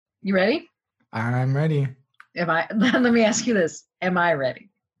You ready? I'm ready. Let me ask you this. Am I ready?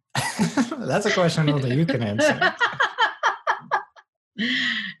 That's a question only you can answer.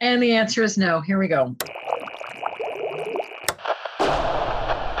 And the answer is no. Here we go.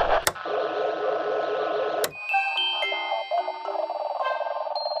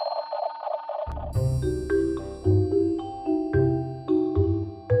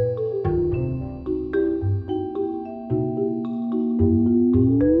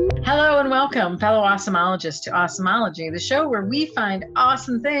 Hello and welcome, fellow awesomeologists, to Awesomology, the show where we find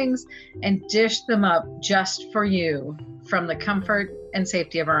awesome things and dish them up just for you from the comfort and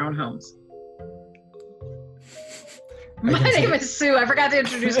safety of our own homes. My name is Sue. I forgot to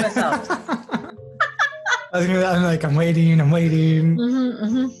introduce myself. I'm waiting.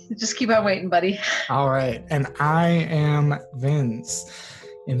 Just keep on waiting, buddy. All right. And I am Vince.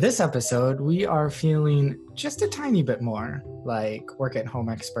 In this episode, we are feeling just a tiny bit more like work-at-home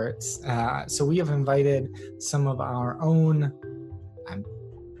experts. So we have invited some of our own... I'm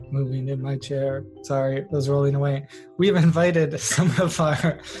moving in my chair. Sorry, it was rolling away. We have invited some of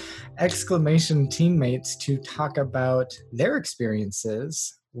our exclamation teammates to talk about their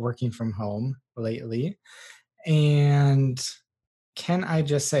experiences working from home lately. And can I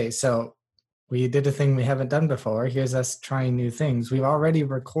just say, so we did a thing we haven't done before. Here's us trying new things. We've already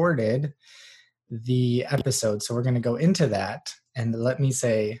recorded the episode, so we're going to go into that. And let me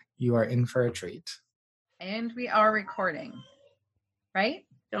say, you are in for a treat. And we are recording, right?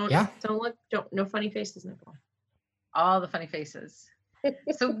 No funny faces, Nicole. All the funny faces.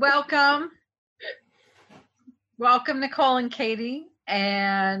 So welcome, Nicole and Katie.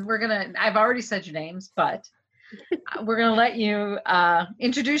 And I've already said your names, but we're going to let you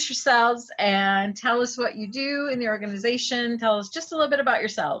introduce yourselves and tell us what you do in the organization. Tell us just a little bit about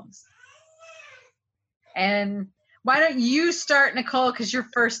yourselves. And why don't you start, Nicole, because you're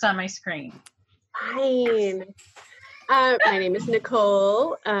first on my screen. Fine. My name is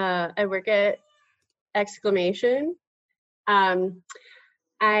Nicole. I work at Exclamation. My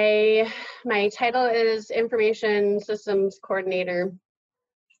title is Information Systems Coordinator,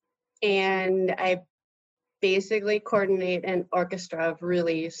 and I basically coordinate an orchestra of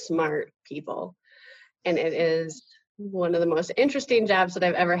really smart people. And it is one of the most interesting jobs that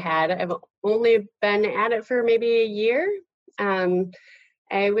I've ever had. I've only been at it for maybe a year.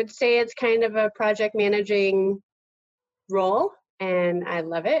 I would say it's kind of a project managing role, and I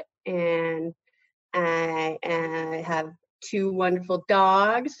love it. And I have 2 wonderful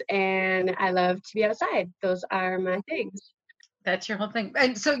dogs, and I love to be outside. Those are my things. That's your whole thing.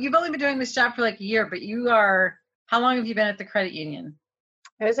 And so you've only been doing this job for like a year, but how long have you been at the credit union?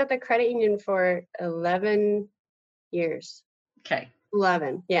 I was at the credit union for 11 years. Okay.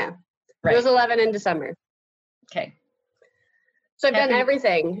 11, yeah. Right. It was 11 in December. Okay. So I've done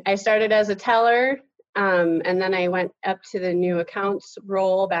everything. I started as a teller, and then I went up to the new accounts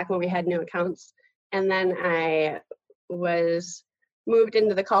role back when we had new accounts. And then I was moved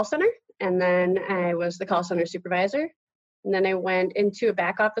into the call center, and then I was the call center supervisor. And then I went into a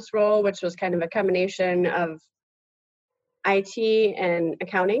back office role, which was kind of a combination of IT and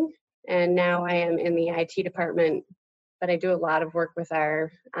accounting. And now I am in the IT department, but I do a lot of work with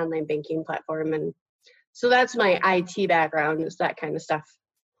our online banking platform. And so that's my IT background, is that kind of stuff.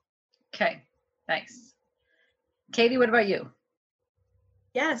 Okay, nice. Katie, what about you?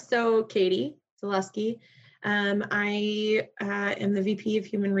 Yeah, so Katie Zaleski. I am the VP of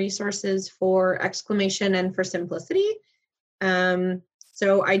Human Resources for Exclamation and for Simplicity.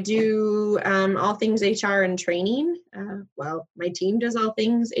 So I do all things HR and training. My team does all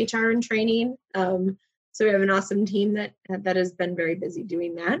things HR and training. So we have an awesome team that has been very busy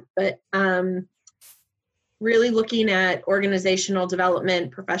doing that. But really looking at organizational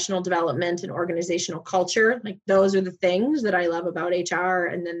development, professional development, and organizational culture. Like those are the things that I love about HR.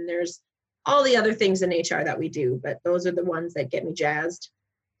 And then there's all the other things in HR that we do, but those are the ones that get me jazzed.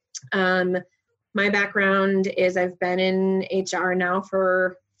 My background is I've been in HR now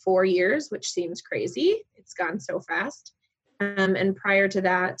for 4 years, which seems crazy. It's gone so fast. And prior to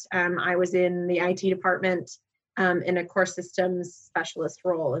that, I was in the IT department in a core systems specialist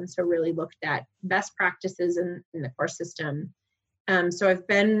role. And so really looked at best practices in the core system. So I've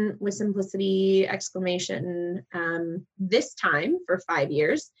been with Simplicity Exclamation this time for 5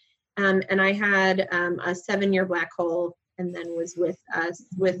 years. And I had a 7-year black hole, and then was with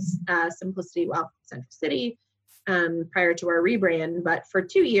Simplicity, Central City, prior to our rebrand, but for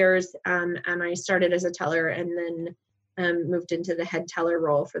 2 years. And I started as a teller and then moved into the head teller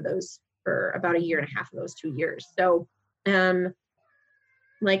role for about a year and a half of those 2 years. So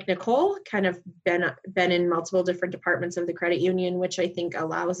like Nicole, kind of been in multiple different departments of the credit union, which I think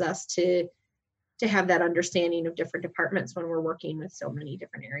allows us to have that understanding of different departments when we're working with so many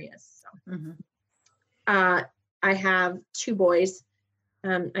different areas. So, I have 2 boys.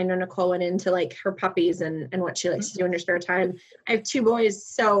 I know Nicole went into like her puppies and what she likes to do in her spare time. I have 2 boys,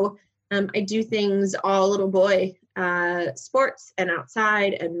 so I do things all little boy, sports and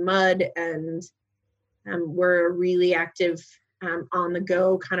outside and mud, and we're a really active, on the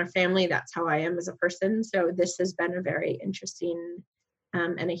go kind of family. That's how I am as a person. So this has been a very interesting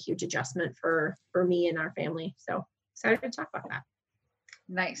and a huge adjustment for me and our family. So excited to talk about that.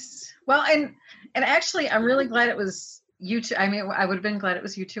 Nice. Well, and actually, I'm really glad it was you two. I mean, I would have been glad it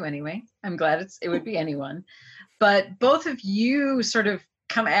was you two anyway. I'm glad it would be anyone, but both of you sort of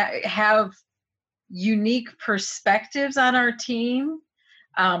have unique perspectives on our team.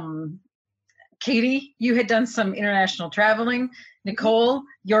 Katie, you had done some international traveling. Nicole,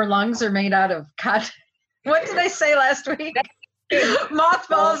 your lungs are made out of cotton. What did I say last week?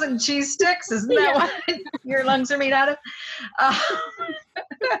 Mothballs and cheese sticks. Isn't that what your lungs are made out of?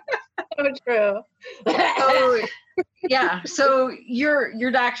 So true. Oh, yeah. So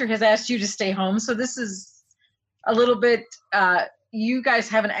your doctor has asked you to stay home. So this is a little bit. You guys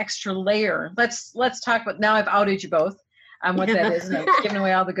have an extra layer. Let's talk about. Now I've outed you both on what that is, and I've given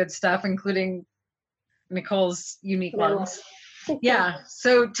away all the good stuff, including Nicole's unique lungs. Yeah.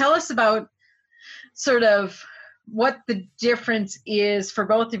 So tell us about sort of what the difference is for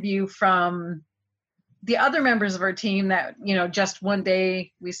both of you from the other members of our team that, just one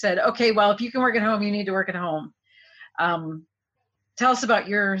day we said, okay, well, if you can work at home, you need to work at home. Tell us about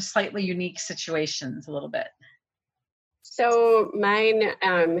your slightly unique situations a little bit. So mine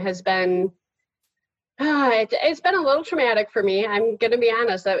has been, it's been a little traumatic for me. I'm going to be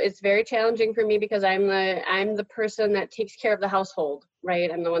honest. It's very challenging for me because I'm the person that takes care of the household,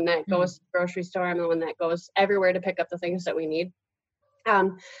 right? I'm the one that goes to the grocery store. I'm the one that goes everywhere to pick up the things that we need.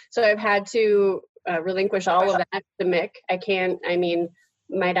 So I've had to relinquish all of that to Mick.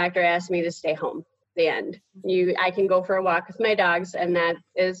 My doctor asked me to stay home. The end. I can go for a walk with my dogs, and that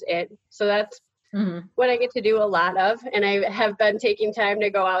is it. So that's what I get to do a lot of. And I have been taking time to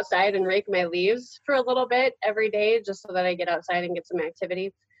go outside and rake my leaves for a little bit every day, just so that I get outside and get some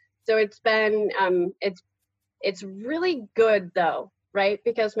activity. So it's been, it's really good though, right?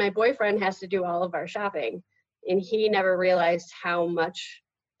 Because my boyfriend has to do all of our shopping, and he never realized how much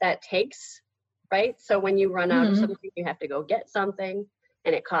that takes, right? So when you run out of something, you have to go get something,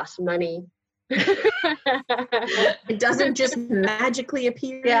 and it costs money. It doesn't just magically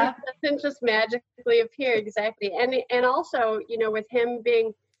appear. Yeah, it doesn't just magically appear, exactly. And also, with him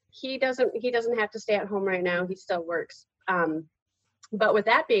being, he doesn't have to stay at home right now. He still works. But with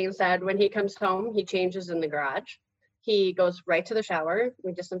that being said, when he comes home, he changes in the garage. He goes right to the shower.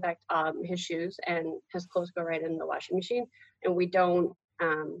 We disinfect his shoes, and his clothes go right in the washing machine. And we don't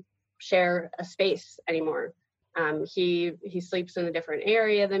share a space anymore. He sleeps in a different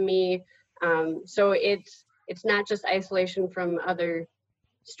area than me. So it's not just isolation from other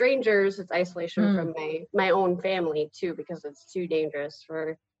strangers, it's isolation from my own family too, because it's too dangerous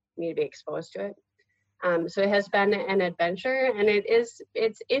for me to be exposed to it. So it has been an adventure, and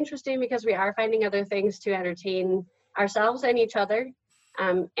it's interesting because we are finding other things to entertain ourselves and each other.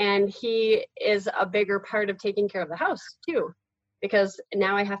 And he is a bigger part of taking care of the house too, because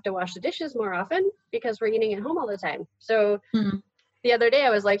now I have to wash the dishes more often because we're eating at home all the time. So the other day I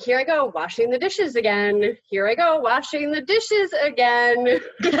was like, here I go, washing the dishes again. Here I go, washing the dishes again.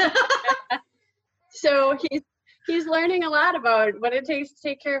 So he's learning a lot about what it takes to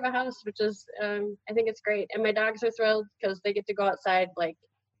take care of a house, which is, I think it's great. And my dogs are thrilled because they get to go outside like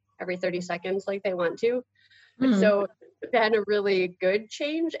every 30 seconds like they want to. So it's been a really good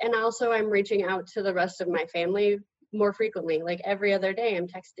change. And also I'm reaching out to the rest of my family more frequently. Like every other day I'm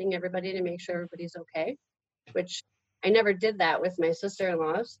texting everybody to make sure everybody's okay, which I never did that with my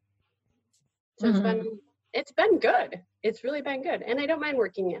sister-in-laws. So it's been good. It's really been good. And I don't mind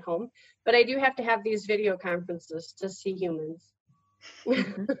working at home, but I do have to have these video conferences to see humans.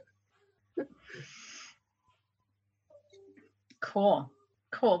 Cool.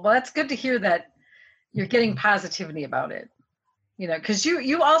 Well, that's good to hear that you're getting positivity about it. Because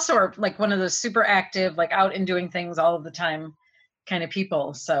you also are like one of those super active, like out and doing things all of the time kind of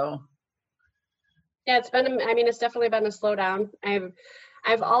people. So yeah, it's definitely been a slowdown.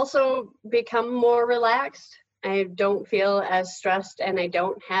 I've also become more relaxed. I don't feel as stressed, and I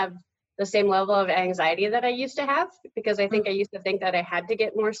don't have the same level of anxiety that I used to have, because I think I used to think that I had to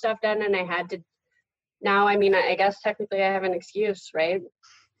get more stuff done, and I had to. Now, I guess technically I have an excuse, right?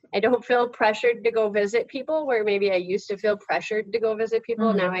 I don't feel pressured to go visit people where maybe I used to feel pressured to go visit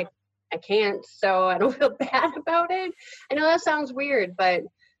people. Mhm. Now I can't, so I don't feel bad about it. I know that sounds weird, but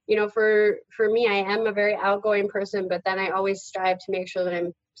you know, for me, I am a very outgoing person, but then I always strive to make sure that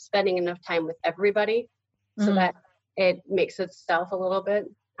I'm spending enough time with everybody so Mhm. that it makes itself a little bit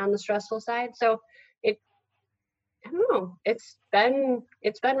on the stressful side. So I don't know, it's been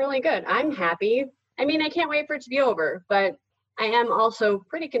really good. I'm happy. I mean, I can't wait for it to be over, but I am also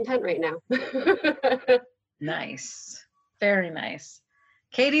pretty content right now. Nice. Very nice.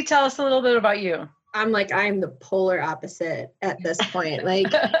 Katie, tell us a little bit about you. I'm the polar opposite at this point.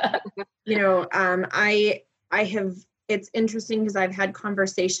 Like, you know, I have, it's interesting because I've had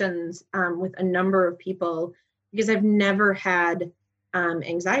conversations with a number of people because I've never had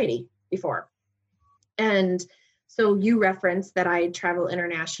anxiety before. And so you referenced that I travel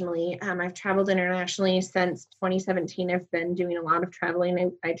internationally. I've traveled internationally since 2017. I've been doing a lot of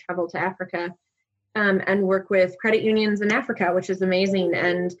traveling. I travel to Africa and work with credit unions in Africa, which is amazing.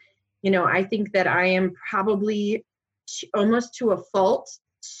 And, you know, I think that I am probably almost to a fault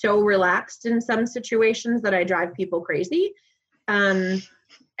so relaxed in some situations that I drive people crazy. And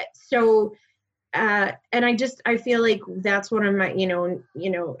I feel like that's one of my, you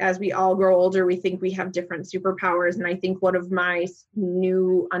know, as we all grow older, we think we have different superpowers. And I think one of my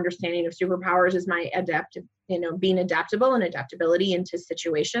new understanding of superpowers is my being adaptable and adaptability into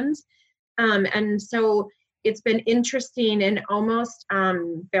situations. And so it's been interesting and almost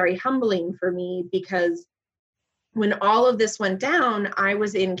very humbling for me because when all of this went down, I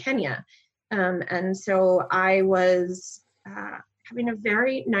was in Kenya. And so I was having a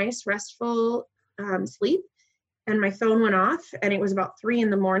very nice, restful sleep, and my phone went off, and it was about 3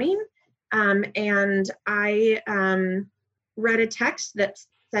 a.m. And I read a text that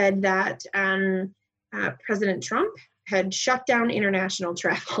said that President Trump had shut down international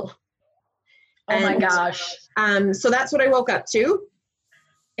travel. Oh my gosh. So that's what I woke up to.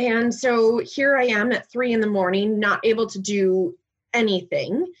 And so here I am at 3 a.m, not able to do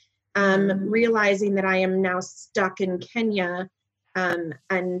anything, realizing that I am now stuck in Kenya. And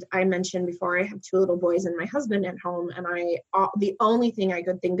I mentioned before, I have 2 little boys and my husband at home. And the only thing I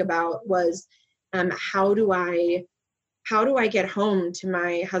could think about was, how do I get home to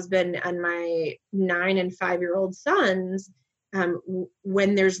my husband and my 9 and 5-year-old sons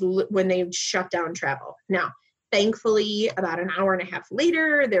when they've shut down travel. Now, thankfully, about an hour and a half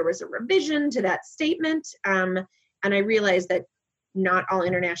later, there was a revision to that statement. And I realized that not all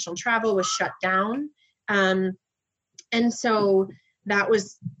international travel was shut down. And so that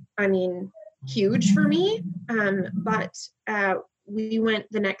was, huge for me. But we went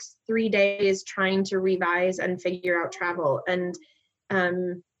the next 3 days trying to revise and figure out travel. And,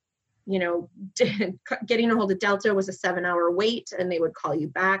 getting a hold of Delta was a 7-hour wait, and they would call you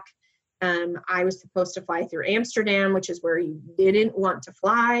back. I was supposed to fly through Amsterdam, which is where you didn't want to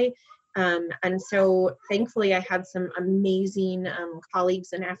fly. And so thankfully I had some amazing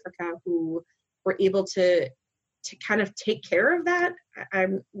colleagues in Africa who were able to kind of take care of that.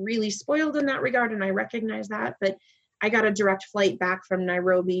 I'm really spoiled in that regard, and I recognize that, but I got a direct flight back from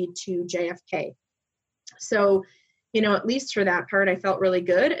Nairobi to JFK. So, at least for that part, I felt really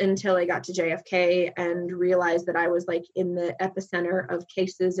good until I got to JFK and realized that I was in the epicenter of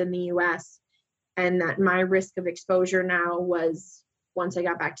cases in the US, and that my risk of exposure now was once I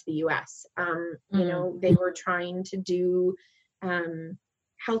got back to the US. They were trying to do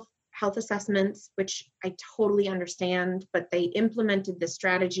health assessments, which I totally understand, but they implemented this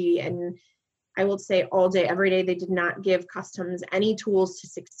strategy, and I will say all day, every day, they did not give customs any tools to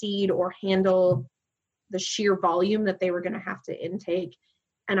succeed or handle the sheer volume that they were going to have to intake.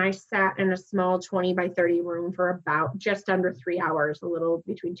 And I sat in a small 20 by 30 room for about just under 3 hours, a little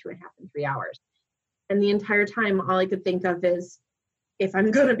between 2.5 and 3 hours. And the entire time, all I could think of is, if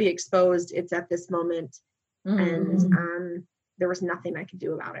I'm going to be exposed, it's at this moment. Mm-hmm. And there was nothing I could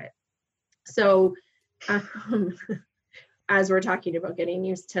do about it. So as we're talking about getting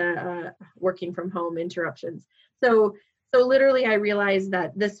used to working from home interruptions. So literally I realized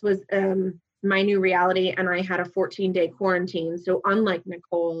that this was my new reality, and I had a 14-day quarantine. So unlike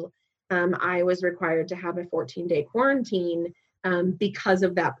Nicole, I was required to have a 14-day quarantine because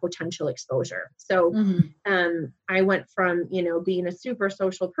of that potential exposure. So I went from, being a super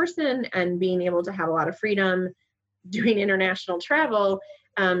social person and being able to have a lot of freedom doing international travel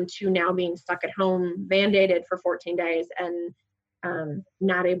to now being stuck at home, band-aided for 14 days and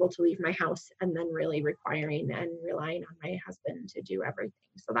not able to leave my house, and then really requiring and relying on my husband to do everything.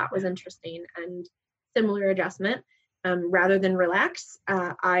 So that was interesting and similar adjustment. Rather than relax,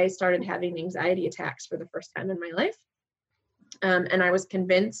 I started having anxiety attacks for the first time in my life. And I was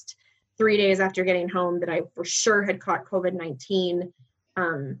convinced 3 days after getting home that I for sure had caught COVID-19.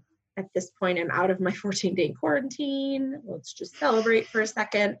 At this point, I'm out of my 14-day quarantine. Let's just celebrate for a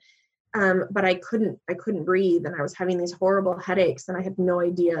second. But I couldn't breathe, and I was having these horrible headaches, and I had no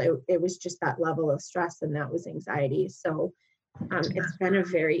idea it was just that level of stress, and that was anxiety. So it's been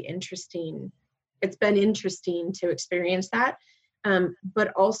interesting to experience that.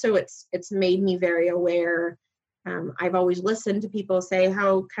 But also it's made me very aware. I've always listened to people say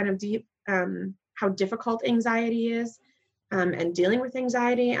how kind of deep, how difficult anxiety is, and dealing with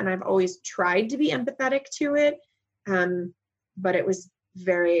anxiety. And I've always tried to be empathetic to it. But it was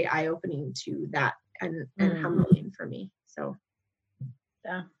very eye-opening to that and humbling for me. So,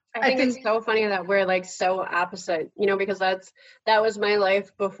 yeah. I think it's so funny that we're like so opposite, you know, because that was my life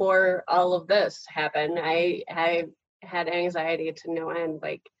before all of this happened. I had anxiety to no end,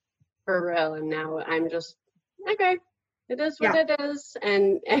 like for real. And now I'm just, okay, it is what it is.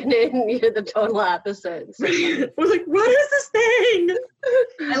 And then you're the total opposite. So. I was like, what is this thing?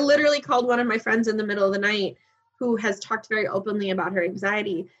 I literally called one of my friends in the middle of the night who has talked very openly about her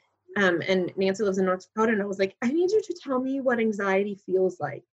anxiety. And Nancy lives in North Dakota. And I was like, I need you to tell me what anxiety feels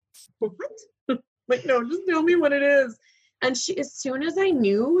like. What? Like, no, just tell me what it is. And she, as soon as I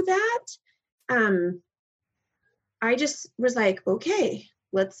knew that, I just was like, okay,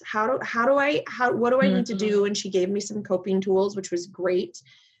 what do I need to do? And she gave me some coping tools, which was great.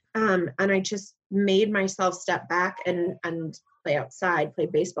 And I just made myself step back and play outside, play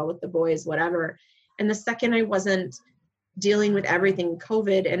baseball with the boys, whatever. And the second I wasn't dealing with everything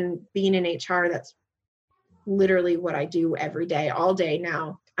COVID and being in HR, that's literally what I do every day, all day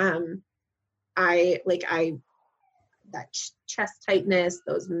now. That chest tightness,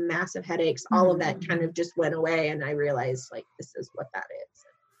 those massive headaches, all of that kind of just went away. And I realized like, this is what that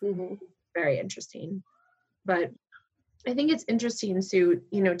is. Very interesting. But I think it's interesting, Sue,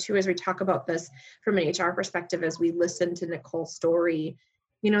 you know, too, as we talk about this from an HR perspective, as we listen to Nicole's story,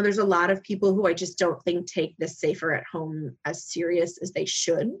 you know, there's a lot of people who I just don't think take this safer at home as serious as they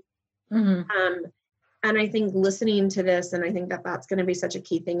should. And I think listening to this, and I think that that's going to be such a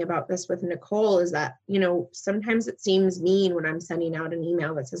key thing about this with Nicole, is that, you know, sometimes it seems mean when I'm sending out an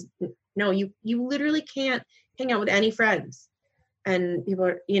email that says, no, you literally can't hang out with any friends. And people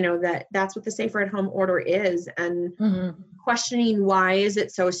are, you know, that's what the safer at home order is. And questioning, why is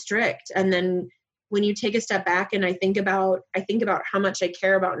it so strict? And then when you take a step back and I think about how much I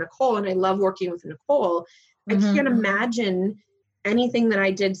care about Nicole, and I love working with Nicole, I can't imagine anything that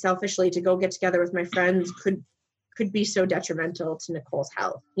I did selfishly to go get together with my friends could be so detrimental to Nicole's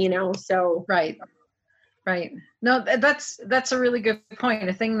health, you know? So. Right. No, that's a really good point.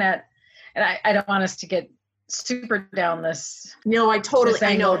 A thing that, and I don't want us to get super down this. No,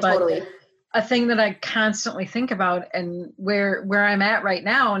 totally. A thing that I constantly think about, and where I'm at right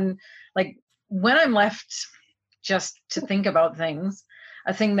now, and like when I'm left just to think about things,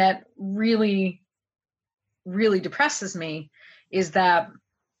 a thing that really, really depresses me is that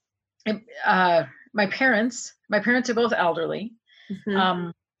my parents are both elderly,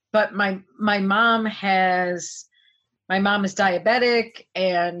 but my mom is diabetic,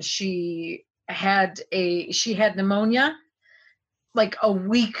 and she had pneumonia like a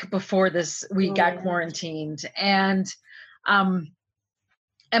week before we got quarantined, and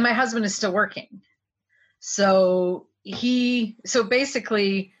my husband is still working, so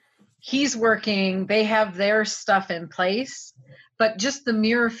basically he's working, they have their stuff in place, but just the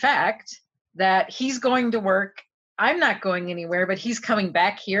mere fact that he's going to work, I'm not going anywhere, but he's coming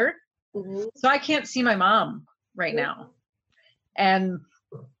back here. So I can't see my mom right now. And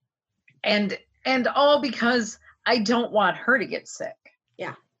all because I don't want her to get sick.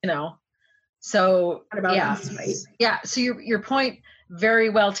 Yeah. You know? So so your point, very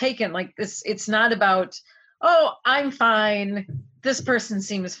well taken. Like this, it's not about, oh, I'm fine, this person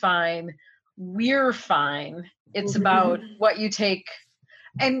seems fine, we're fine. It's about what you take,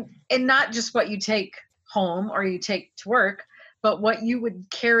 and not just what you take home or you take to work, but what you would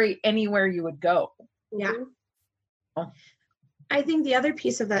carry anywhere you would go. Yeah. I think the other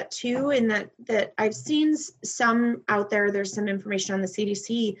piece of that too, in that I've seen some out there, there's some information on the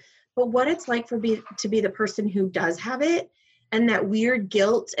CDC, but what it's like to be the person who does have it, and that weird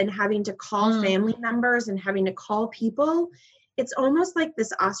guilt and having to call family members and having to call people, it's almost like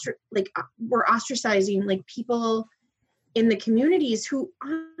this we're ostracizing like people in the communities who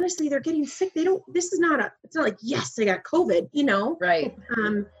honestly, they're getting sick. It's not like, yes, I got COVID, you know? Right.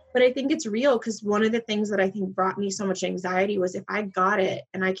 But I think it's real, because one of the things that I think brought me so much anxiety was, if I got it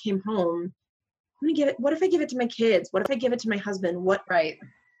and I came home, what if I give it to my kids? What if I give it to my husband? Right.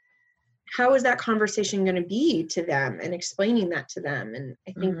 how is that conversation going to be to them, and explaining that to them. And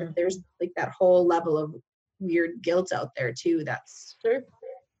I think that there's like that whole level of weird guilt out there too. That's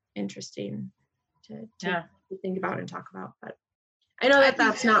interesting to think about and talk about. But I know that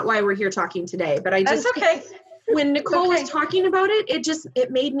that's not why we're here talking today, but I just, that's okay. When Nicole was talking about it,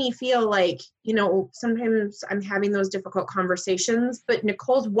 it made me feel like, you know, sometimes I'm having those difficult conversations, but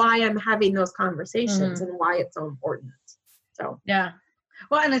Nicole's why I'm having those conversations and why it's so important. So, yeah.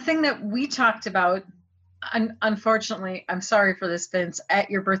 Well, and the thing that we talked about, unfortunately, I'm sorry for this, Vince, at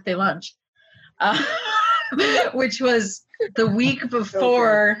your birthday lunch, which was the week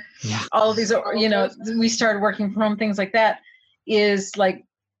before all of these, you know, we started working from home, things like that, is like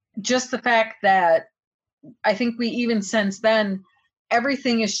just the fact that I think we even since then,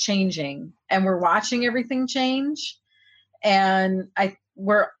 everything is changing and we're watching everything change. And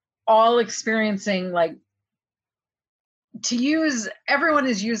we're all experiencing, like, everyone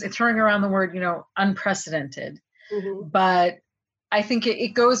is throwing around the word, you know, unprecedented. But I think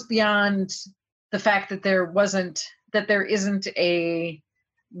it goes beyond the fact that there isn't a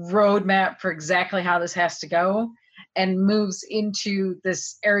roadmap for exactly how this has to go, and moves into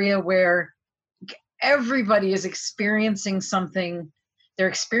this area where everybody is experiencing something. They're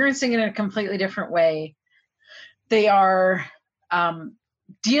experiencing it in a completely different way. They are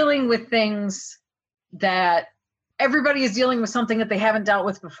dealing with things that everybody is dealing with, something that they haven't dealt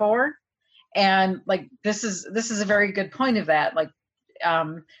with before. And like, this is a very good point of that. Like,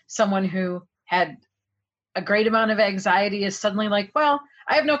 someone who had a great amount of anxiety is suddenly like, well,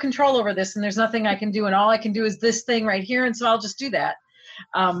 I have no control over this and there's nothing I can do. And all I can do is this thing right here. And so I'll just do that.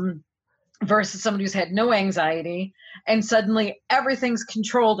 Versus somebody who's had no anxiety and suddenly everything's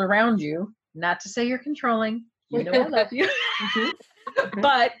controlled around you. Not to say you're controlling, you know, I love you,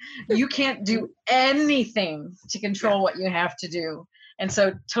 but you can't do anything to control what you have to do. And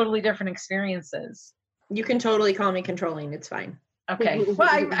so totally different experiences. You can totally call me controlling. It's fine. Okay. Well,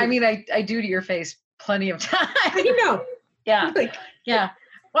 I mean, I do to your face plenty of times. You know. Yeah. Yeah.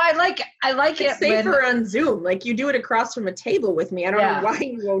 Well, I like it's it safer on Zoom. Like, you do it across from a table with me. I don't know why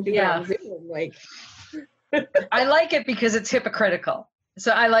you won't do it on Zoom. Like, I like it because it's hypocritical.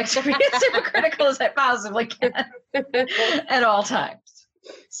 So I like to be as hypocritical as I possibly can at all times.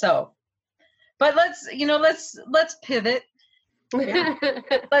 So, but let's pivot. Yeah.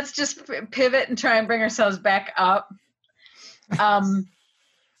 Let's just pivot and try and bring ourselves back up.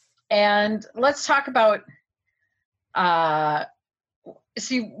 And let's talk about,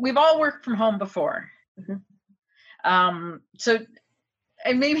 see, we've all worked from home before. So,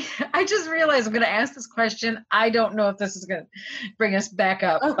 and maybe I just realized I'm going to ask this question. I don't know if this is going to bring us back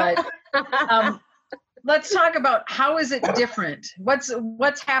up, but let's talk about, how is it different?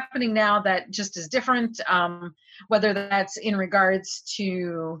 What's happening now that just is different? Whether that's in regards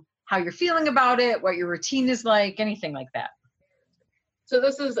to how you're feeling about it, what your routine is like, anything like that. So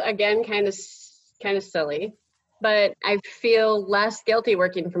this is, again, kind of silly, but I feel less guilty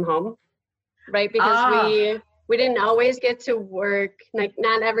working from home, right? Because we didn't always get to work. Like,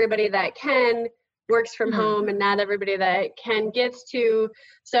 not everybody that can works from home, and not everybody that can gets to.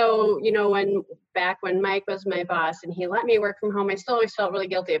 So, you know, when Mike was my boss and he let me work from home, I still always felt really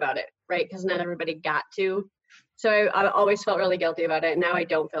guilty about it, right? Because not everybody got to. So I always felt really guilty about it. And now I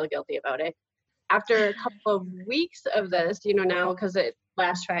don't feel guilty about it. After a couple of weeks of this, you know, now, because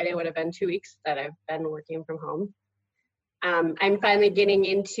last Friday would have been 2 weeks that I've been working from home, I'm finally getting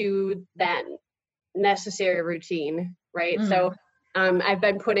into that necessary routine, right? So I've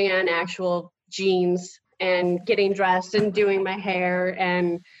been putting on actual jeans and getting dressed and doing my hair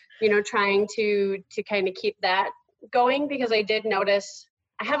and, you know, trying to kind of keep that going, because I did notice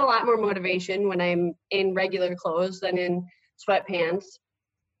I have a lot more motivation when I'm in regular clothes than in sweatpants.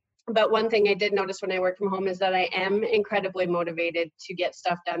 But one thing I did notice when I work from home is that I am incredibly motivated to get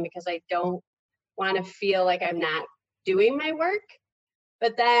stuff done, because I don't want to feel like I'm not doing my work.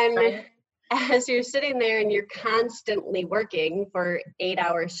 But then as you're sitting there and you're constantly working for 8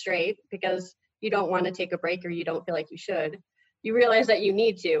 hours straight because you don't want to take a break or you don't feel like you should, you realize that you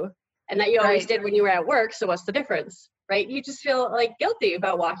need to, and that you always did when you were at work. So what's the difference, right? You just feel like guilty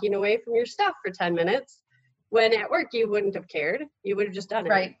about walking away from your stuff for 10 minutes when at work you wouldn't have cared. You would have just done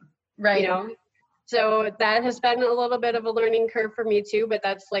it. Right. You know? So that has been a little bit of a learning curve for me too, but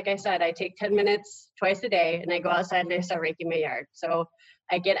that's, like I said, I take 10 minutes twice a day and I go outside and I start raking my yard. So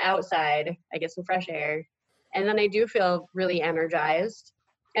I get outside, I get some fresh air, and then I do feel really energized.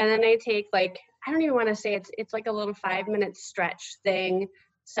 And then I take, like, I don't even want to say it's like a little 5-minute stretch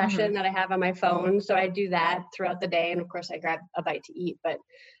session that I have on my phone. So I do that throughout the day. And of course I grab a bite to eat, but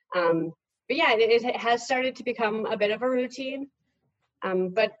yeah, it has started to become a bit of a routine.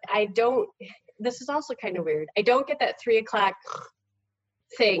 But I don't, this is also kind of weird. I don't get that 3 o'clock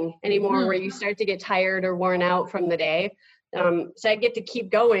thing anymore where you start to get tired or worn out from the day. So I get to keep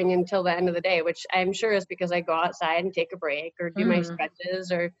going until the end of the day, which I'm sure is because I go outside and take a break or do my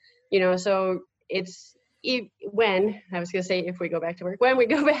stretches or, so it's when we go back to work, when we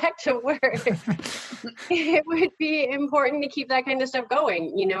go back to work, it would be important to keep that kind of stuff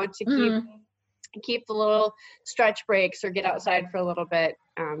going, to keep the little stretch breaks or get outside for a little bit.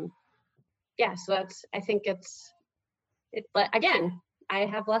 So I think again, I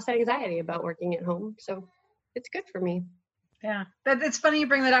have less anxiety about working at home, so it's good for me. Yeah, it's funny you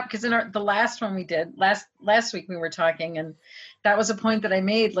bring that up because in the last one we did last week we were talking, and that was a point that I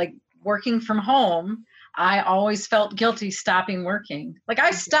made. Like working from home, I always felt guilty stopping working. Like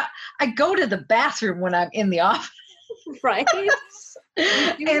I go to the bathroom when I'm in the office, right?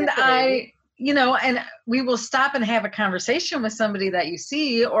 And and we will stop and have a conversation with somebody that you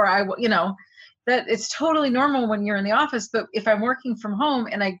see, or that it's totally normal when you're in the office. But if I'm working from home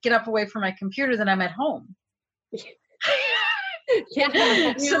and I get up away from my computer, then I'm at home. Yeah.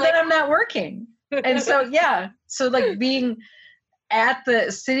 So then I'm not working. And so, so like being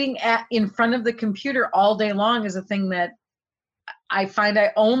sitting in front of the computer all day long is a thing that I find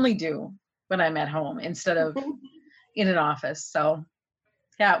I only do when I'm at home instead of in an office. So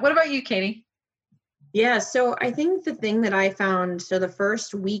yeah. What about you, Katie? Yeah, so I think the thing that I found, so the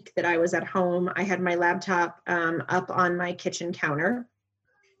first week that I was at home, I had my laptop up on my kitchen counter.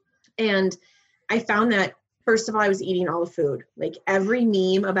 And I found that, first of all, I was eating all the food. Like every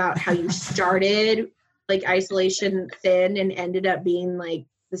meme about how you started like isolation thin and ended up being like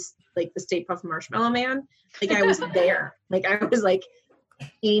this, like the Stay Puft Marshmallow Man. Like I was there. Like I was like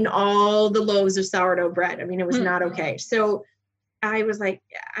eating all the loaves of sourdough bread. I mean, it was not okay. So I was like,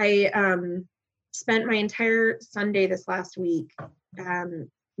 I spent my entire Sunday this last week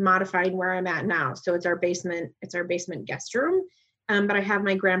modifying where I'm at now. So it's our basement guest room. But I have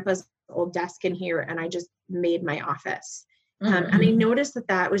my grandpa's old desk in here and I just made my office. And I noticed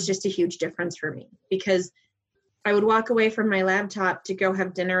that was just a huge difference for me because I would walk away from my laptop to go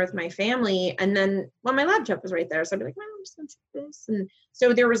have dinner with my family. And then, my laptop was right there. So I'd be like, I'm just gonna check this. And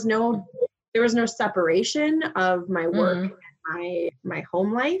so there was no separation of my work and my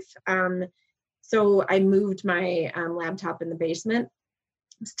home life. So I moved my laptop in the basement.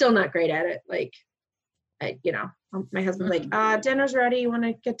 I'm still not great at it. Like, my husband's like, dinner's ready. You want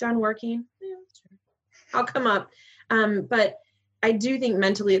to get done working? Yeah, sure. I'll come up. But I do think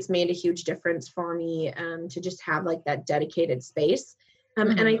mentally it's made a huge difference for me to just have like that dedicated space.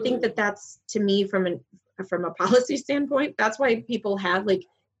 And I think that's, to me, from a policy standpoint, that's why people have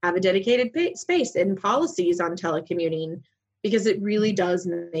a dedicated space in policies on telecommuting, because it really does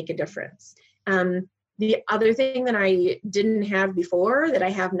make a difference. The other thing that I didn't have before that I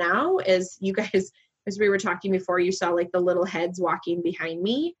have now is, you guys, as we were talking before, you saw like the little heads walking behind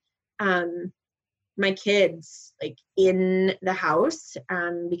me. My kids in the house,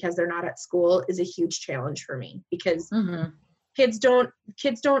 because they're not at school, is a huge challenge for me, because kids don't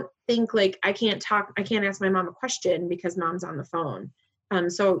think like I can't ask my mom a question because mom's on the phone.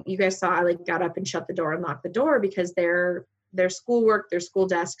 So you guys saw I got up and shut the door and locked the door because their schoolwork, their school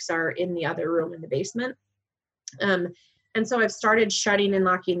desks are in the other room in the basement. And so I've started shutting and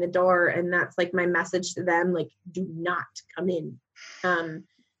locking the door, and that's my message to them, do not come in.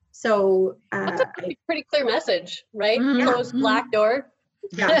 So that's a pretty clear message, right? Mm-hmm. Closed, lock door.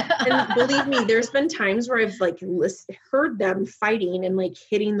 Yeah. And believe me, there's been times where I've heard them fighting and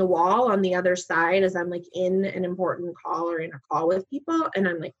hitting the wall on the other side as I'm in an important call or in a call with people. And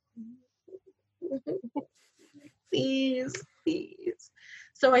I'm like, please.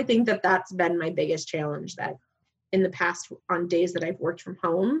 So I think that's been my biggest challenge, that in the past, on days that I've worked from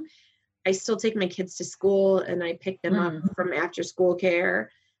home, I still take my kids to school and I pick them up from after school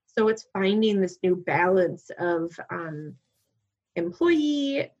care. So it's finding this new balance of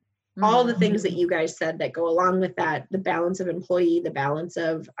employee, all the things that you guys said that go along with that, the balance of employee, the balance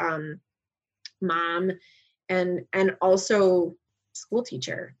of mom, and also school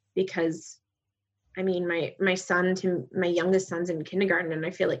teacher, because I mean, my youngest son's in kindergarten, and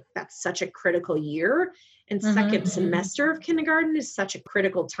I feel like that's such a critical year. And second semester of kindergarten is such a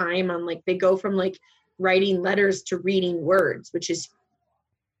critical time on they go from writing letters to reading words, which is,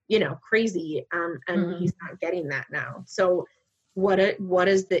 crazy. And he's not getting that now. So what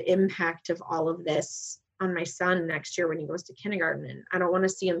is the impact of all of this on my son next year when he goes to kindergarten? And I don't want to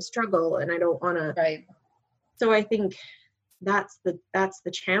see him struggle, and I don't want to. Right. So I think that's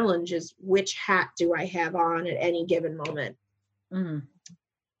the challenge, is which hat do I have on at any given moment?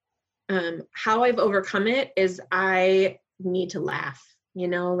 How I've overcome it is I need to laugh,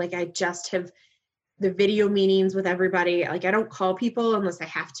 like I just have the video meetings with everybody. Like I don't call people unless I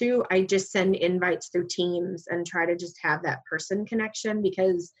have to. I just send invites through Teams and try to just have that person connection,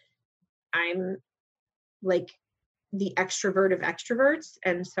 because I'm like the extrovert of extroverts.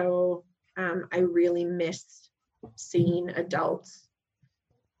 And so I really miss seeing adults.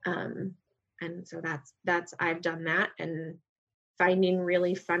 And so that's I've done that, and finding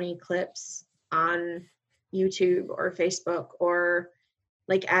really funny clips on YouTube or Facebook, or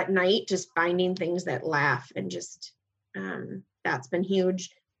like at night, just finding things that laugh, and just that's been huge.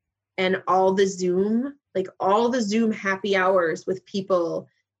 And all the Zoom happy hours with people.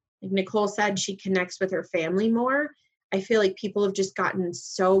 Like Nicole said, she connects with her family more. I feel like people have just gotten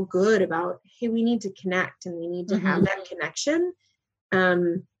so good about, hey, we need to connect and we need to have that connection.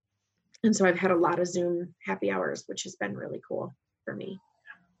 And so I've had a lot of Zoom happy hours, which has been really cool for me.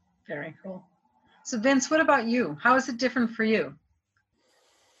 Very cool. So Vince, what about you? How is it different for you?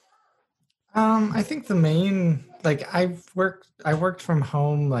 I think the main, like I worked from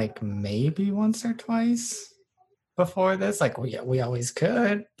home like maybe once or twice before this. Like we always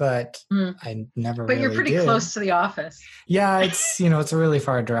could, but I never But really you're pretty did. close to the office. Yeah, it's it's a really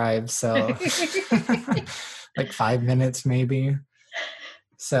far drive, so like 5 minutes maybe.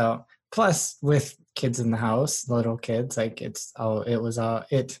 So plus with kids in the house, little kids, like it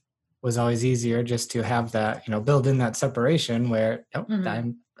was always easier just to have that, build in that separation where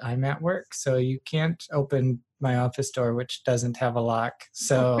I'm at work, so you can't open my office door, which doesn't have a lock.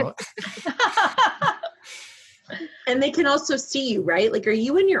 So and they can also see you, right? Like, are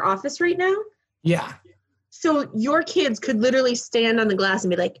you in your office right now? Yeah. So your kids could literally stand on the glass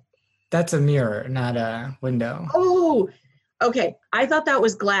and be like, that's a mirror, not a window. Oh, okay. I thought that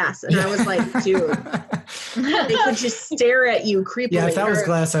was glass. And I was like, dude, they could just stare at you creepily. Yeah, if that was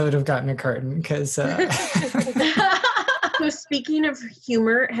glass, I would have gotten a curtain because. So speaking of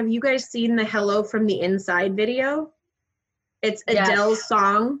humor, have you guys seen the Hello from the Inside video? It's Adele's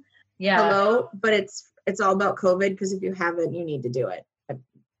song, Hello, but it's all about COVID, because if you haven't, you need to do it.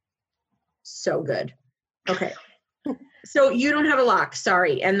 So good. Okay. So you don't have a lock,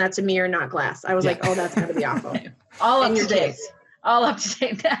 sorry, and that's a mirror, not glass. I was like, oh, that's gonna be awful. All up to date. All up to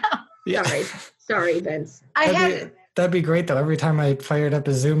date now. Yeah. Sorry, Vince. That'd be great though. Every time I fired up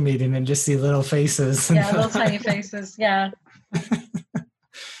a Zoom meeting and just see little faces. Yeah, little tiny faces. Yeah.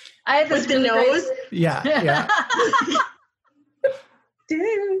 I had this with the nose. Yeah.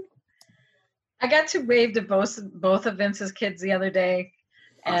 Dude. I got to wave to both of Vince's kids the other day,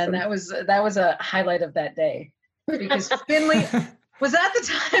 and that was a highlight of that day, because Finley was at the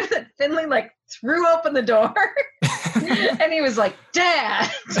time that Finley like threw open the door, and he was like,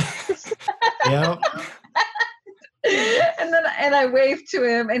 "Dad." Yep. And I waved to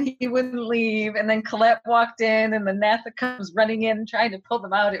him, and he wouldn't leave. And then Colette walked in, and then Natha comes running in, trying to pull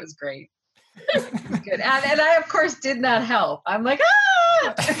them out. It was great. It was good. And I, of course, did not help. I'm like,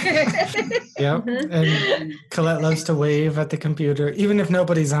 ah! Yep. And Colette loves to wave at the computer, even if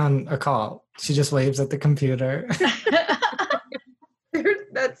nobody's on a call. She just waves at the computer.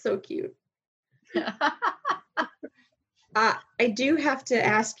 That's so cute. I do have to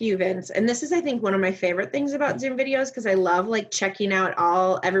ask you, Vince, and this is, I think, one of my favorite things about Zoom videos, because I love like checking out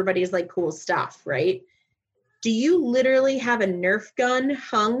everybody's like cool stuff, right? Do you literally have a Nerf gun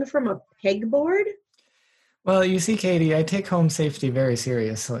hung from a pegboard? Well, you see, Katie, I take home safety very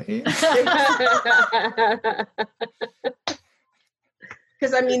seriously.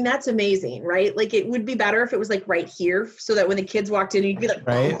 Because I mean, that's amazing, right? Like it would be better if it was like right here, so that when the kids walked in, you'd be like,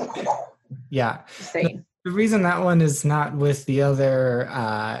 right? Yeah. Insane. The reason that one is not with the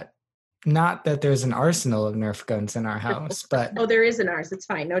other, not that there's an arsenal of Nerf guns in our house, but oh, there is in ours. It's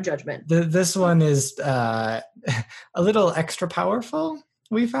fine, no judgment. This one is a little extra powerful,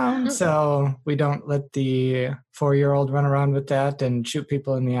 we found, so we don't let the 4-year-old run around with that and shoot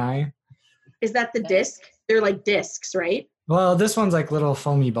people in the eye. Is that the disc? They're like discs, right? Well, this one's like little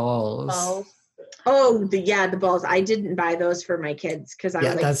foamy balls. Oh, the balls. I didn't buy those for my kids because I was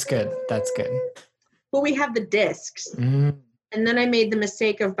like, that's good. That's good. Well, we have the discs. And then I made the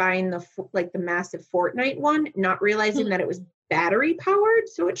mistake of buying the massive Fortnite one, not realizing that it was battery powered.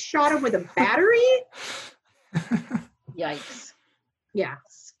 So it shot him with a battery. Yikes. Yeah.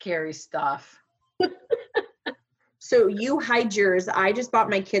 Scary stuff. So you hide yours. I just bought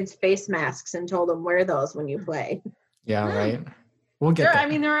my kids face masks and told them wear those when you play. Yeah, right. We'll get there. I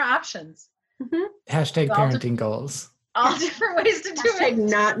mean, there are options. Hashtag parenting goals. All different ways to do Hashtag it.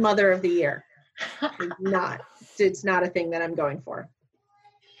 not mother of the year. It's not a thing that I'm going for.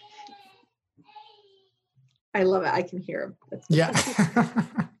 I love it. I can hear him. Yeah.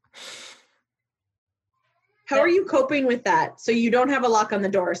 How are you coping with that? So you don't have a lock on the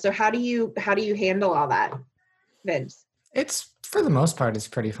door. So how do you handle all that, Vince? It's, for the most part, it's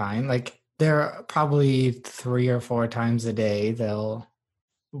pretty fine. Like, there probably 3 or 4 times a day they'll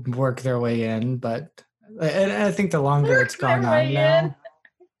work their way in, but and I think the longer it's gone on now.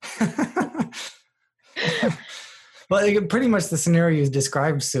 Well, like, pretty much the scenario you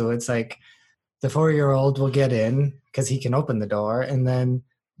described, Sue. It's like the 4-year-old will get in because he can open the door, and then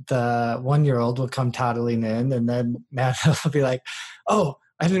the 1-year-old will come toddling in, and then Nana will be like, "Oh,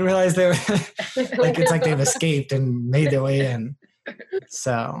 I didn't realize they were," like, it's like they've escaped and made their way in.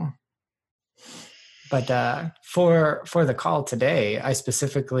 So, but for the call today, I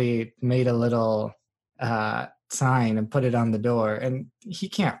specifically made a little sign and put it on the door, and he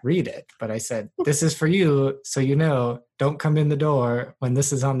can't read it, but I said, "This is for you, so you know, don't come in the door when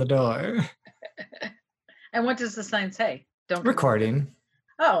this is on the door." And what does the sign say? Don't Recording.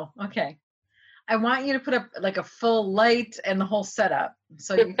 Oh, okay. I want you to put up like a full light and the whole setup,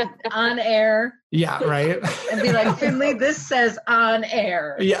 so you can on air. Yeah, right. And be like, Finley, this says on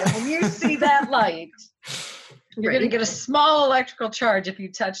air. Yeah. And when you see that light, you're going to get a small electrical charge if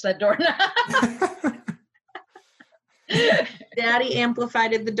you touch that doorknob. Daddy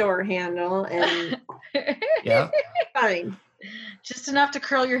amplified the door handle, and Yeah. fine. Just enough to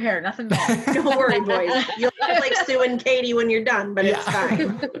curl your hair, nothing bad. Don't worry, boys. You'll look like Sue and Katie when you're done, but it's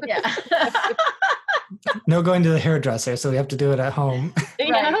fine. Yeah. No going to the hairdresser, so we have to do it at home.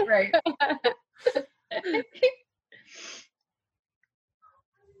 Yeah. Right.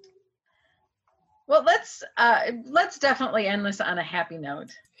 Well, let's definitely end this on a happy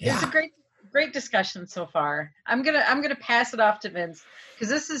note. It's a great discussion so far. I'm gonna pass it off to Vince because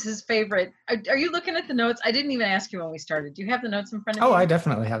this is his favorite. Are you looking at the notes? I didn't even ask you when we started. Do you have the notes in front of you? Oh, I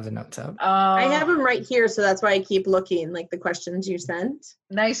definitely have the notes up. I have them right here, so that's why I keep looking, like the questions you sent.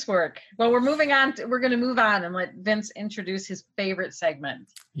 Nice work. Well, we're moving on. We're going to move on and let Vince introduce his favorite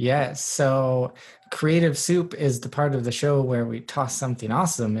segment. Yes. So Creative Soup is the part of the show where we toss something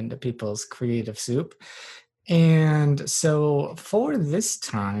awesome into people's creative soup. And so for this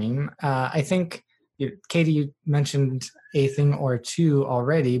time, I think, Katie, you mentioned a thing or two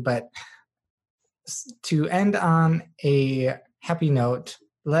already, but to end on a happy note,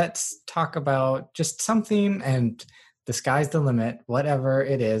 let's talk about just something, and the sky's the limit, whatever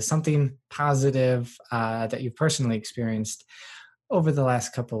it is, something positive that you've personally experienced over the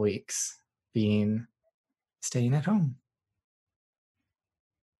last couple of weeks, being staying at home.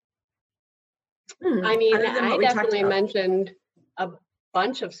 I mean, Other than what I we talked definitely about. mentioned a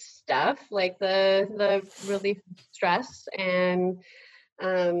bunch of stuff, like the relief stress, and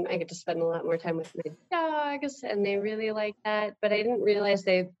I get to spend a lot more time with my dogs, and they really like that. But I didn't realize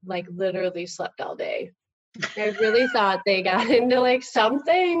they like literally slept all day. I really thought they got into like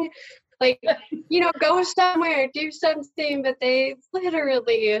something, like, go somewhere, do something, but they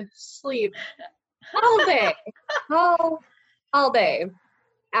literally sleep all day, all day.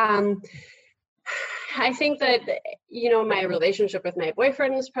 I think that, my relationship with my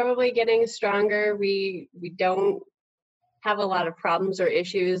boyfriend is probably getting stronger. We don't have a lot of problems or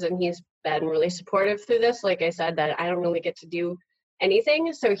issues, and he's been really supportive through this. Like I said, that I don't really get to do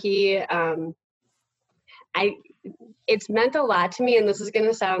anything. So it's meant a lot to me, and this is going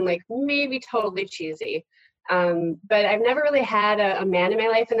to sound like maybe totally cheesy. But I've never really had a man in my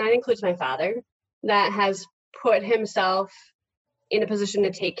life, and that includes my father, that has put himself in a position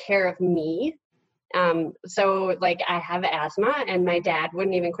to take care of me. So like I have asthma, and my dad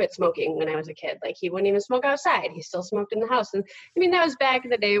wouldn't even quit smoking when I was a kid. Like he wouldn't even smoke outside. He still smoked in the house. And I mean, that was back in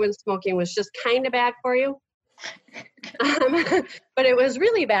the day when smoking was just kind of bad for you. But it was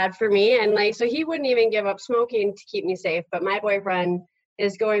really bad for me. And like, so he wouldn't even give up smoking to keep me safe. But my boyfriend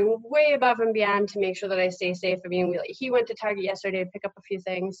is going way above and beyond to make sure that I stay safe. I mean, he went to Target yesterday to pick up a few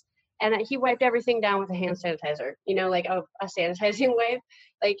things, and he wiped everything down with a hand sanitizer, like a sanitizing wipe.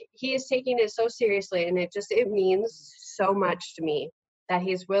 Like he is taking it so seriously, and it means so much to me that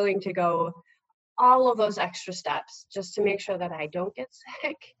he's willing to go all of those extra steps just to make sure that I don't get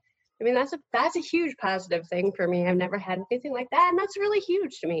sick. I mean, that's a huge positive thing for me. I've never had anything like that, and that's really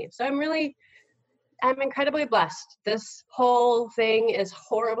huge to me. So I'm incredibly blessed. This whole thing is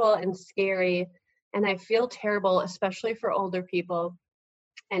horrible and scary, and I feel terrible, especially for older people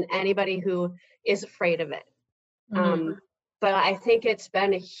and anybody who is afraid of it. Mhm. But I think it's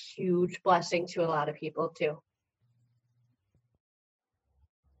been a huge blessing to a lot of people too.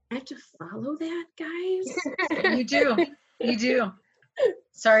 I have to follow that, guys. You do.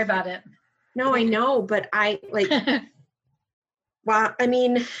 Sorry about it. No, I know, but well, I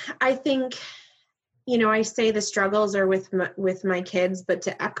mean, I think, I say the struggles are with my kids, but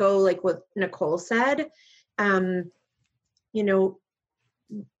to echo like what Nicole said, you know,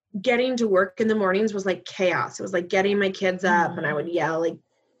 getting to work in the mornings was like chaos. It was like getting my kids up, and I would yell like,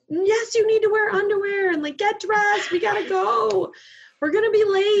 yes, you need to wear underwear, and like, get dressed, we gotta go, we're gonna be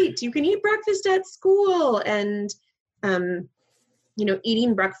late, you can eat breakfast at school. And you know,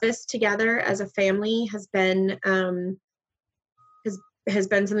 eating breakfast together as a family has been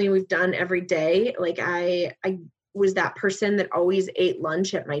something we've done every day. Like I was that person that always ate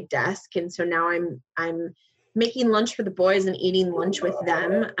lunch at my desk, and so now I'm making lunch for the boys and eating lunch with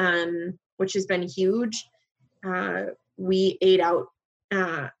them, which has been huge. We ate out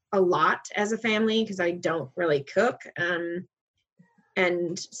a lot as a family because I don't really cook.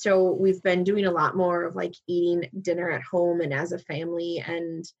 And so we've been doing a lot more of like eating dinner at home and as a family,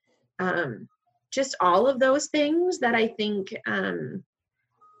 and just all of those things that I think,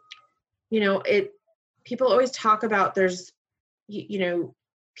 you know, people always talk about there's, you know,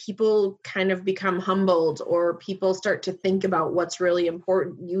 people kind of become humbled, or people start to think about what's really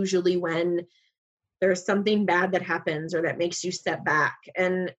important, usually when there's something bad that happens or that makes you step back.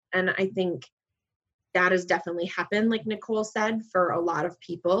 And I think that has definitely happened, like Nicole said, for a lot of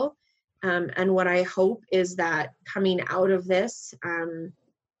people. And what I hope is that coming out of this,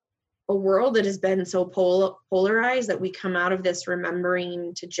 a world that has been so polarized, that we come out of this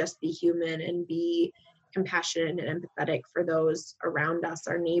remembering to just be human and be compassionate and empathetic for those around us,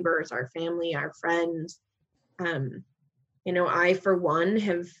 our neighbors, our family, our friends. You know, I, for one,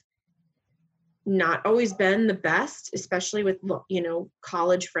 have not always been the best, especially with, you know,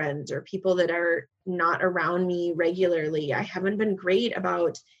 college friends or people that are not around me regularly. I haven't been great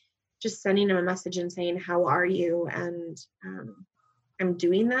about just sending them a message and saying, how are you? And I'm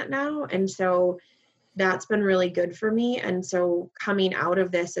doing that now. And so that's been really good for me. And so coming out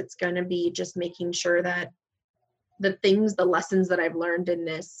of this, it's going to be just making sure that the lessons that I've learned in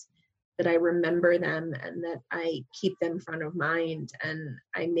this, that I remember them and that I keep them front of mind, and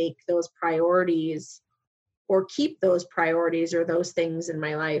I make those priorities, or keep those priorities or those things in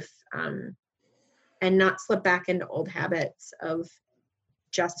my life, and not slip back into old habits of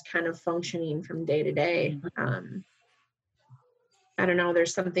just kind of functioning from day to day. I don't know,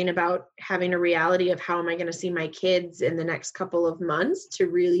 there's something about having a reality of how am I going to see my kids in the next couple of months to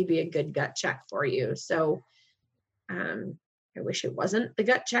really be a good gut check for you. So I wish it wasn't the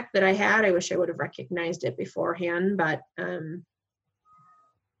gut check that I had. I wish I would have recognized it beforehand, but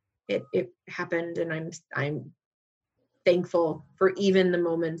it happened, and I'm thankful for even the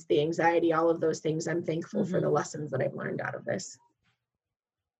moments, the anxiety, all of those things. I'm thankful for the lessons that I've learned out of this.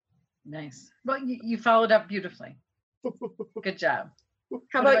 Nice. Well, you followed up beautifully. Good job.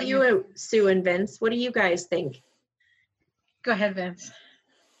 How about you, Sue and Vince? What do you guys think? Go ahead, Vince.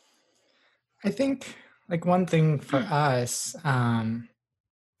 I think like one thing for us,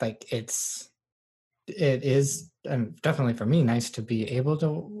 like it is definitely for me nice to be able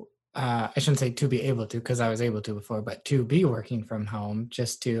to, I shouldn't say to be able to, because I was able to before, but to be working from home,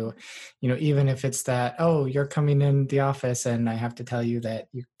 just to, you know, even if it's that, oh, you're coming in the office and I have to tell you that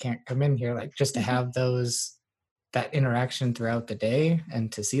you can't come in here, like just to have that interaction throughout the day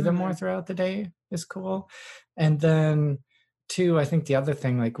and to see them more throughout the day is cool. And then two, I think the other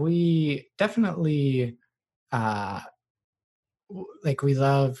thing, like we definitely, like we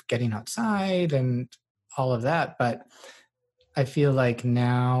love getting outside and all of that, but I feel like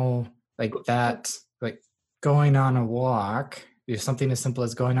now, like that, like going on a walk, something as simple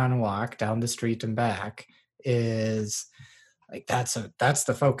as going on a walk down the street and back is like, that's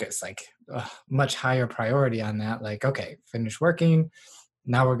the focus, like a much higher priority on that. Like, okay, finish working.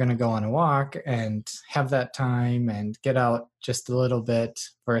 Now we're going to go on a walk and have that time and get out just a little bit,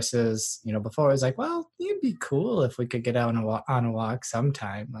 versus, you know, before it was like, well, it'd be cool if we could get out on a walk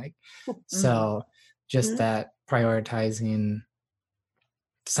sometime. Like, so just that prioritizing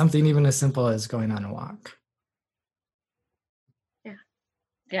something even as simple as going on a walk.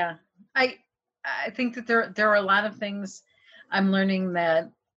 Yeah. I think that there are a lot of things I'm learning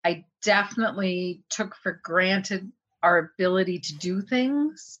that I definitely took for granted, our ability to do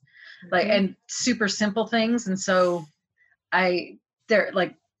things, like, and super simple things. And so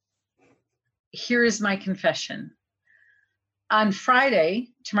here is my confession. On Friday,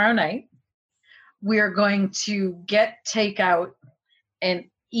 tomorrow night, we are going to get takeout and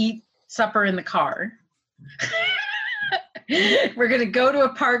eat supper in the car. We're going to go to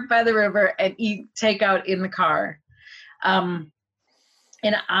a park by the river and eat takeout in the car. And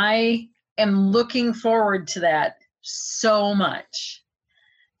I am looking forward to that so much,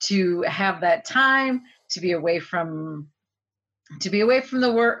 to have that time, to be away from work, to be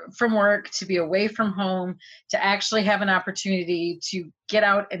away from home, to actually have an opportunity to get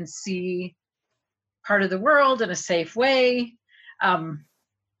out and see part of the world in a safe way.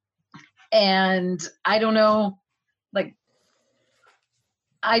 And I don't know, like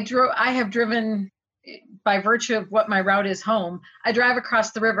I have driven, by virtue of what my route is home, I drive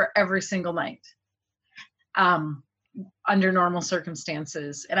across the river every single night under normal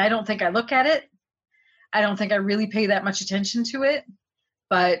circumstances. And I don't think I look at it. I don't think I really pay that much attention to it.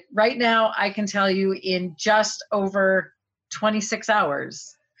 But right now I can tell you in just over 26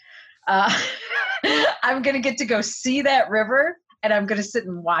 hours, I'm going to get to go see that river, and I'm going to sit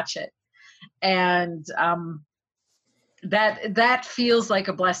and watch it. And that feels like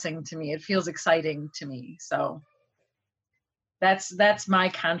a blessing to me. It feels exciting to me. So that's my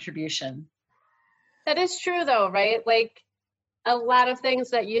contribution. That is true though, right? Like a lot of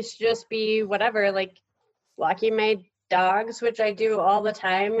things that used to just be whatever, like walking my dogs, which I do all the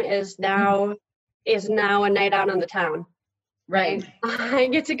time, is now a night out on the town. Right. I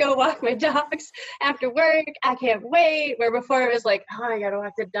get to go walk my dogs after work. I can't wait. Where before it was like, oh, I gotta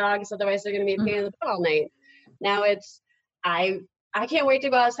walk the dogs, otherwise they're gonna be a pain in the butt all night. Now it's I can't wait to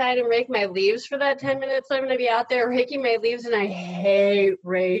go outside and rake my leaves for that 10 minutes. I'm gonna be out there raking my leaves, and I hate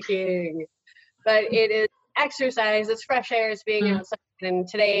raking. But it is exercise, it's fresh air, it's being outside. And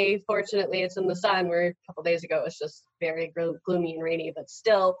today, fortunately, it's in the sun, where a couple days ago it was just very gloomy and rainy, but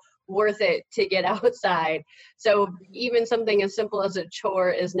still worth it to get outside. So even something as simple as a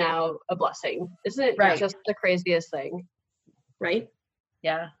chore is now a blessing. Isn't it just the craziest thing? Right?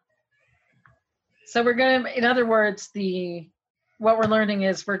 Yeah. So we're going to, in other words, what we're learning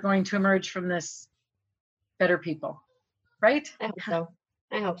is we're going to emerge from this better people, right? I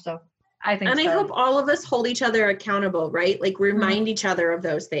hope so. I think and so. I hope all of us hold each other accountable, right? Like remind each other of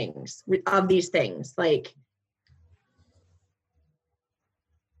those things, of these things, like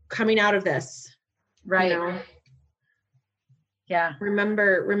coming out of this, right? You know? Yeah.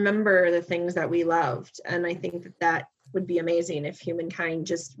 Remember the things that we loved. And I think that would be amazing if humankind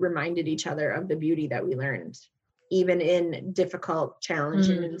just reminded each other of the beauty that we learned, even in difficult,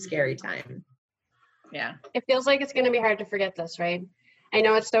 challenging, and scary time. Yeah. It feels like it's going to be hard to forget this, right? I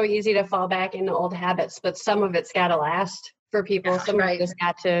know it's so easy to fall back into old habits, but some of it's got to last for people. Some of it's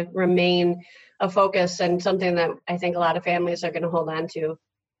got to remain a focus, and something that I think a lot of families are going to hold on to,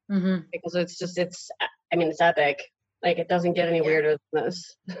 because it's epic. Like it doesn't get any weirder than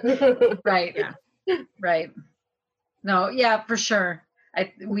this. Right. Yeah. Right. No, yeah, for sure.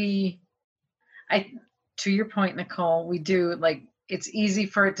 To your point, Nicole, we do, like, it's easy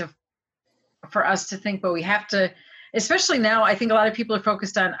for us to think, but we have to, especially now, I think a lot of people are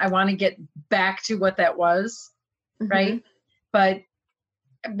focused on, I want to get back to what that was, right? But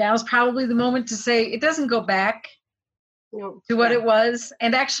now's probably the moment to say it doesn't go back to what it was.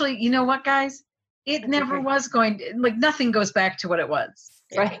 And actually, you know what, guys? It never was going to, like, nothing goes back to what it was.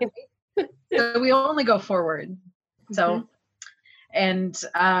 Right. So we only go forward. So, and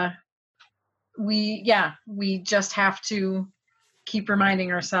we just have to keep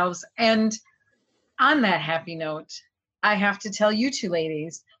reminding ourselves. And on that happy note, I have to tell you two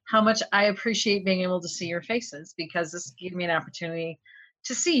ladies how much I appreciate being able to see your faces, because this gave me an opportunity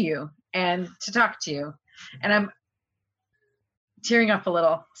to see you and to talk to you. And I'm tearing up a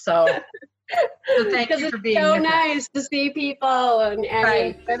little. So thank you for being so nice to see people and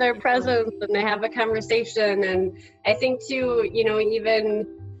for their presence and to have a conversation. And I think too, you know,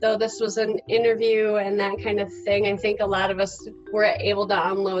 even though this was an interview and that kind of thing, I think a lot of us were able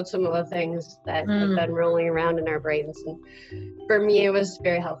to unload some of the things that have been rolling around in our brains. And for me, it was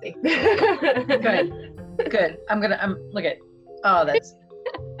very healthy. Good. I'm look at, oh, that's,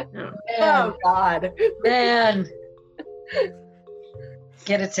 oh God, man,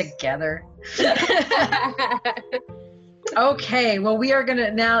 get it together. Okay, well, we are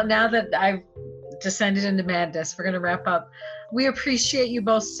gonna now that I've descended into madness, we're gonna wrap up. We appreciate you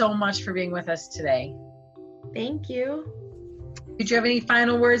both so much for being with us today. Thank you. Did you have any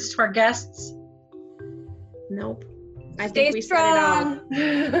final words to our guests? Nope. I Stay think we strong.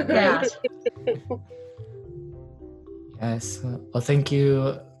 said it all. Yeah. Yes. Well, thank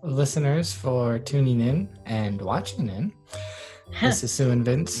you, listeners, for tuning in and watching in. This is Sue and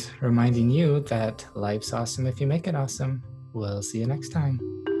Vince reminding you that life's awesome if you make it awesome. We'll see you next time.